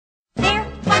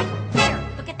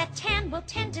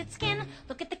yellow-tinted skin.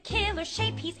 Look at the killer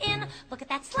shape he's in. Look at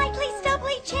that slightly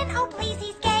stubbly chin. Oh, please,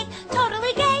 he's gay,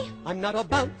 totally gay. I'm not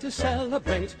about to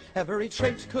celebrate. Every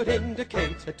trait could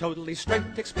indicate a totally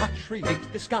straight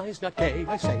expatriate. This guy's not gay,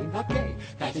 I say not gay.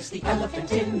 That is the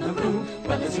elephant in the room.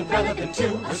 Well, it's irrelevant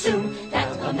to assume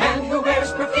that a man who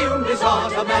wears perfume is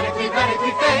automatically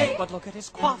radically fey. But look at his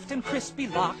coiffed and crispy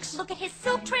locks. Look at his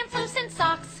silk translucent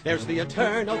socks. There's the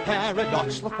eternal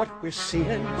paradox. Look what we're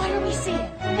seeing. What are we seeing?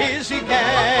 Is he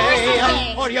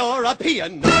gay or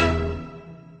European?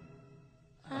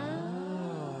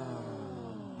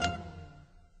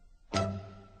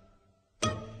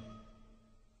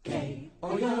 Gay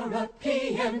or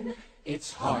European?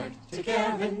 It's hard to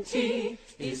guarantee.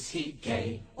 Is he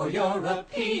gay or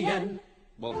European?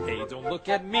 Well, hey, don't look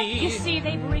at me. You see,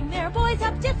 they bring their boys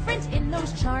up different in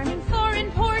those charming foreign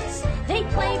ports. They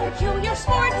play peculiar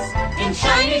sports In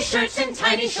shiny shirts and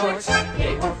tiny shorts.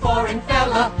 Gay or foreign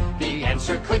fella? The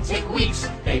answer could take weeks.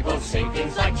 They both say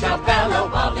things like ciao bello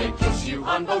while they kiss you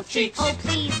on both cheeks. Oh,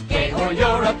 please. Gay or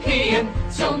European?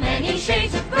 So many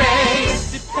shades of gray.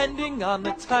 Depending on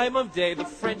the time of day, the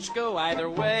French go either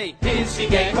way. Is he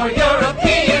gay or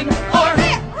European? Or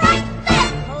Right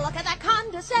there! Look at that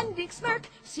condescending smirk.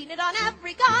 Seen it on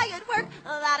every guy at work.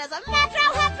 That is a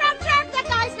hetero jerk. That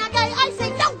guy's not gay. I say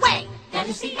no way! that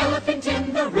is the elephant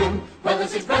in the room? Well,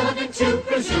 is it relevant to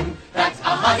presume that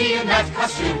a hottie in that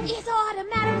costume He's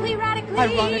automatically, radically,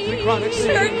 Ironically, chronically,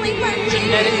 certainly,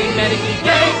 genetically, medically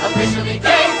gay, officially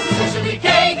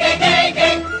gay, gay, gay,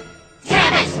 gay.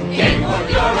 Damn it! Gay or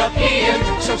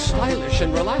European? So stylish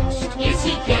and relaxed. Is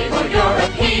he gay or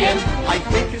European? I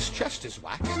think his chest is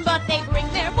waxed. But they bring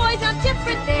their boys up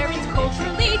different there. It's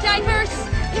culturally diverse.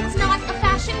 It's not a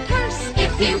fashion curse.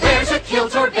 If he wears a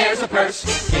kilt or bears a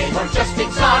purse, gay or just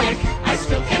exotic, I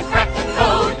still can't crack the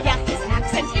code. Yeah, his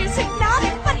accent is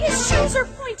hypnotic, but his shoes are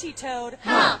pointy-toed.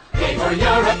 Huh? Gay or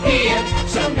European?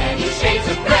 So many shades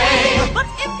of gray. But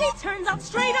if he turns out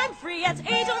straight, I'm free at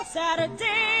 8 on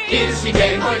Saturday. Is he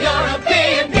gay or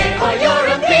European? Gay or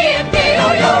European? Gay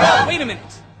or European? Wait a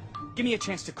minute. Give me a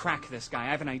chance to crack this guy.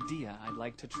 I have an idea I'd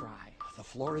like to try. The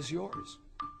floor is yours.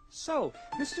 So,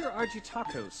 Mr.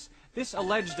 Argitakos, this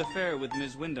alleged affair with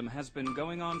Ms. Wyndham has been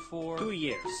going on for 2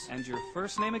 years. And your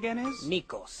first name again is?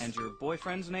 Nikos. And your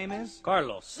boyfriend's name is?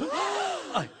 Carlos.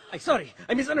 I sorry,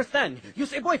 I misunderstand. You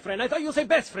say boyfriend, I thought you say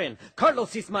best friend.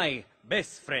 Carlos is my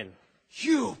best friend.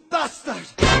 You bastard!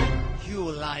 You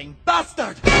lying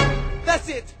bastard! That's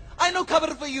it! I no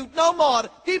cover for you no more!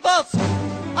 Peoples!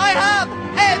 I have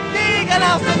a big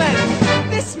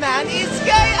announcement! This man is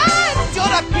gay and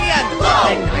European!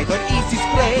 And neither is his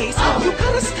place! You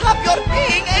gotta stop your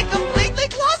being a completely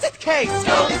closet case!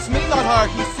 It's me, not her,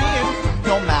 he's seeing.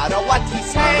 No matter what he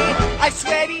say, I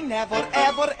swear he never,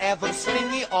 ever, ever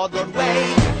swing the other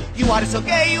way. You are so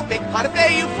gay, you big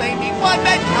parfait, you flaming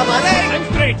one-man cabaret. I'm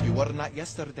straight. You were not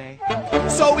yesterday.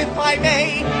 So if I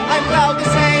may, I'm proud to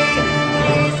say,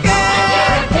 he's gay.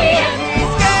 European.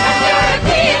 He's gay.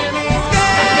 European.